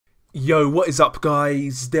Yo, what is up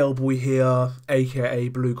guys? Delboy here, aka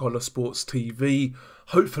Blue Collar Sports TV.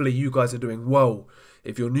 Hopefully you guys are doing well.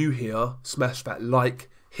 If you're new here, smash that like,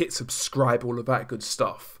 hit subscribe, all of that good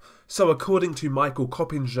stuff. So according to Michael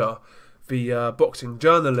Coppinger, the boxing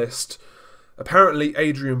journalist, apparently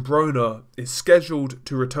Adrien Broner is scheduled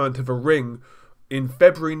to return to the ring in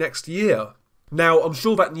February next year. Now, I'm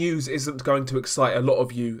sure that news isn't going to excite a lot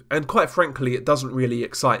of you, and quite frankly, it doesn't really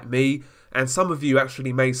excite me. And some of you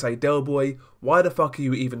actually may say, Delboy, why the fuck are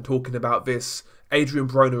you even talking about this? Adrien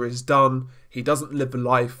Broner is done. He doesn't live a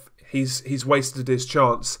life. He's wasted his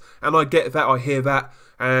chance. And I get that, I hear that,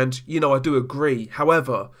 and, you know, I do agree.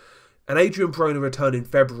 However, an Adrien Broner return in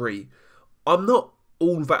February, I'm not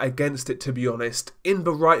all that against it, to be honest. In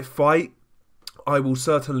the right fight, I will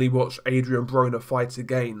certainly watch Adrien Broner fight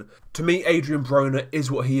again. To me, Adrien Broner is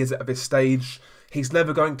what he is at this stage. He's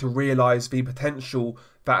never going to realise the potential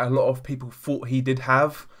that a lot of people thought he did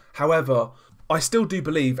have. However, I still do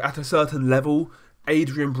believe at a certain level,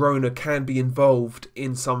 Adrien Broner can be involved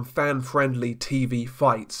in some fan-friendly TV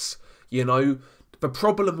fights. You know, the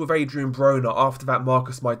problem with Adrien Broner after that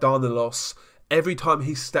Marcus Maidana loss, every time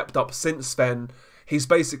he's stepped up since then, he's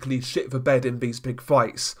basically shit the bed in these big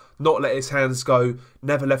fights. Not let his hands go,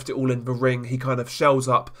 never left it all in the ring. He kind of shells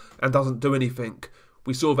up and doesn't do anything.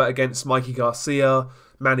 We saw that against Mikey Garcia,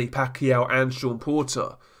 Manny Pacquiao and Sean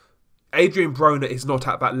Porter. Adrien Broner is not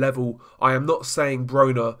at that level. I am not saying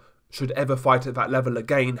Broner should ever fight at that level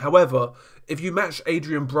again. However, if you match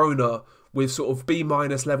Adrien Broner with sort of B-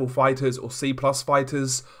 level fighters or C+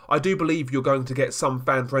 fighters, I do believe you're going to get some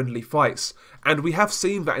fan-friendly fights. And we have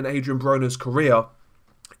seen that in Adrien Broner's career.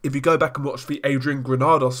 If you go back and watch the Adrian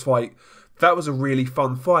Granados fight, that was a really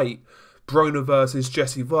fun fight. Broner versus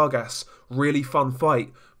Jesse Vargas, really fun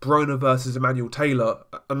fight. Broner versus Emmanuel Taylor,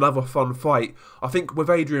 another fun fight. I think with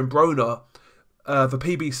Adrien Broner, the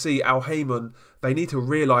PBC, Al Heyman, they need to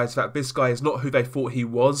realise that this guy is not who they thought he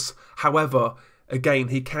was. However, again,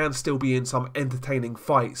 he can still be in some entertaining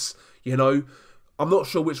fights, you know. I'm not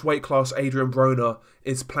sure which weight class Adrien Broner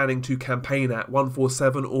is planning to campaign at,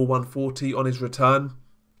 147 or 140 on his return.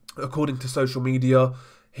 According to social media,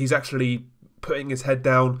 he's actually putting his head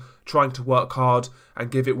down, trying to work hard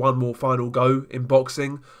and give it one more final go in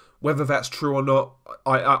boxing. Whether that's true or not,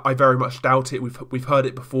 I very much doubt it. We've heard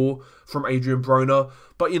it before from Adrien Broner.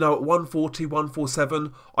 But, you know, at 140,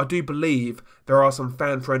 147, I do believe there are some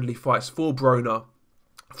fan-friendly fights for Broner.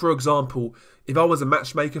 For example, if I was a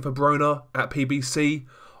matchmaker for Broner at PBC,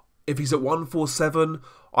 if he's at 147,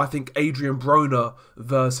 I think Adrien Broner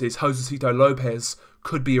versus Josecito Lopez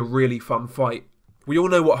could be a really fun fight. We all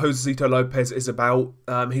know what Josecito Lopez is about.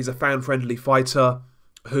 He's a fan-friendly fighter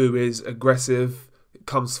who is aggressive,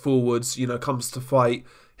 comes forwards, you know, comes to fight.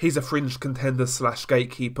 He's a fringe contender /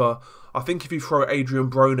 gatekeeper. I think if you throw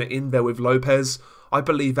Adrien Broner in there with Lopez, I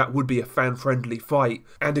believe that would be a fan-friendly fight.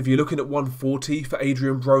 And if you're looking at 140 for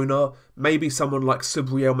Adrien Broner, maybe someone like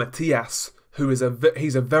Subriel Matias, who is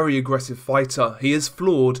he's a very aggressive fighter. He is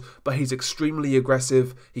flawed, but he's extremely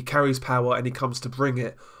aggressive. He carries power and he comes to bring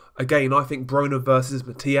it. Again, I think Broner versus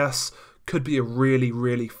Matias could be a really,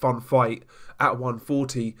 really fun fight at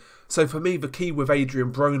 140. So for me, the key with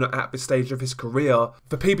Adrien Broner at this stage of his career,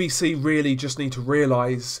 the PBC really just need to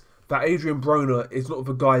realise that Adrien Broner is not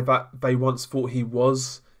the guy that they once thought he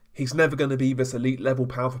was. He's never going to be this elite level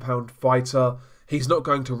pound-for-pound fighter. He's not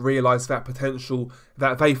going to realise that potential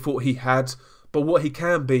that they thought he had. But what he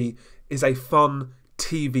can be is a fun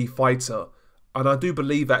TV fighter. And I do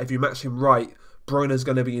believe that if you match him right, Broner's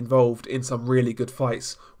going to be involved in some really good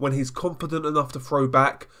fights. When he's confident enough to throw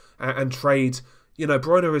back and trade, you know,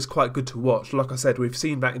 Broner is quite good to watch. Like I said, we've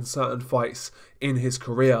seen that in certain fights in his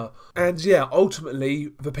career. And yeah, ultimately,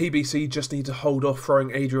 the PBC just need to hold off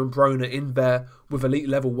throwing Adrien Broner in there with elite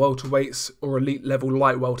level welterweights or elite level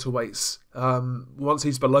light welterweights. Once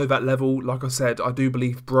he's below that level, like I said, I do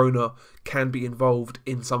believe Broner can be involved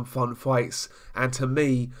in some fun fights. And to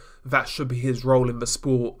me, that should be his role in the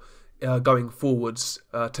sport going forwards,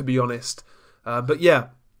 to be honest. But yeah,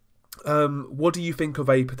 what do you think of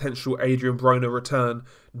a potential Adrien Broner return?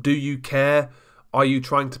 Do you care? Are you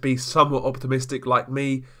trying to be somewhat optimistic like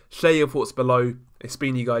me? Share your thoughts below. It's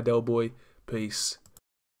been your guy Delboy. Peace.